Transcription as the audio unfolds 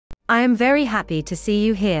I am very happy to see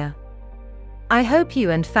you here. I hope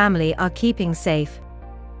you and family are keeping safe.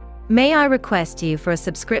 May I request you for a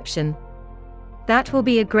subscription? That will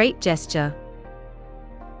be a great gesture.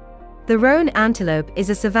 The Roan antelope is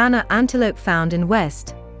a savanna antelope found in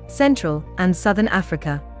West, Central, and Southern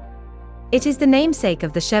Africa. It is the namesake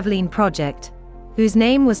of the Chevaline project, whose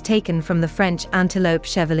name was taken from the French Antilope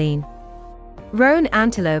Chevaline. Roan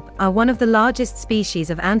antelope are one of the largest species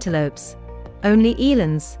of antelopes. Only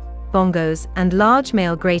elands, bongos, and large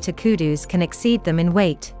male greater kudus can exceed them in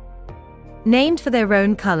weight. Named for their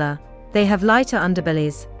roan color, they have lighter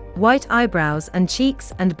underbellies, white eyebrows and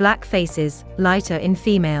cheeks, and black faces, lighter in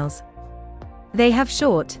females. They have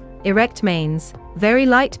short, erect manes, very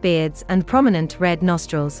light beards, and prominent red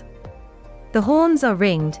nostrils. The horns are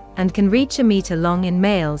ringed and can reach a meter long in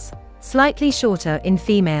males, slightly shorter in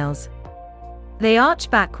females. They arch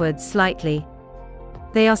backwards slightly.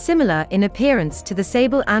 They are similar in appearance to the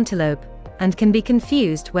sable antelope and can be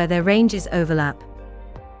confused where their ranges overlap.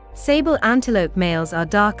 Sable antelope males are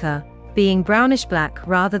darker, being brownish-black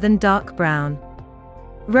rather than dark brown.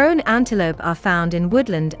 Roan antelope are found in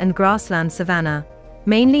woodland and grassland savanna,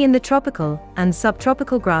 mainly in the tropical and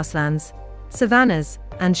subtropical grasslands, savannas,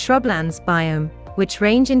 and shrublands biome, which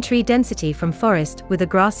range in tree density from forest with a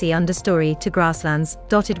grassy understory to grasslands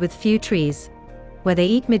dotted with few trees, where they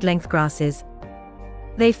eat mid-length grasses.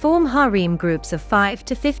 They form harem groups of 5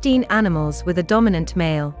 to 15 animals with a dominant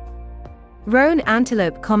male. Roan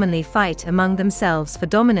antelope commonly fight among themselves for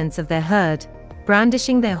dominance of their herd,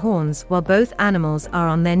 brandishing their horns while both animals are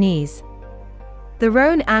on their knees. The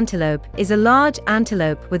Roan antelope is a large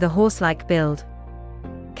antelope with a horse-like build.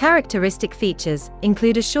 Characteristic features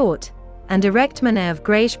include a short and erect mane of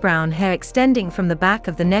grayish-brown hair extending from the back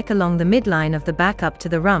of the neck along the midline of the back up to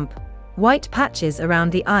the rump, white patches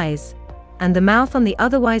around the eyes, and the mouth on the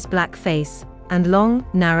otherwise black face, and long,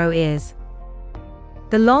 narrow ears.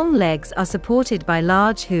 The long legs are supported by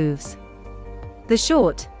large hooves. The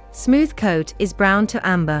short, smooth coat is brown to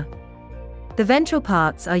amber. The ventral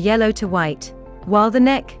parts are yellow to white, while the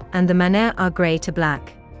neck and the mane are gray to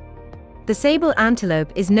black. The sable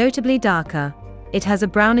antelope is notably darker. It has a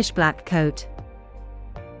brownish-black coat.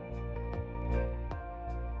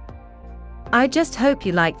 I just hope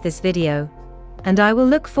you liked this video, and I will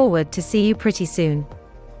look forward to see you pretty soon.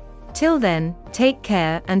 Till then, take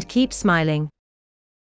care and keep smiling.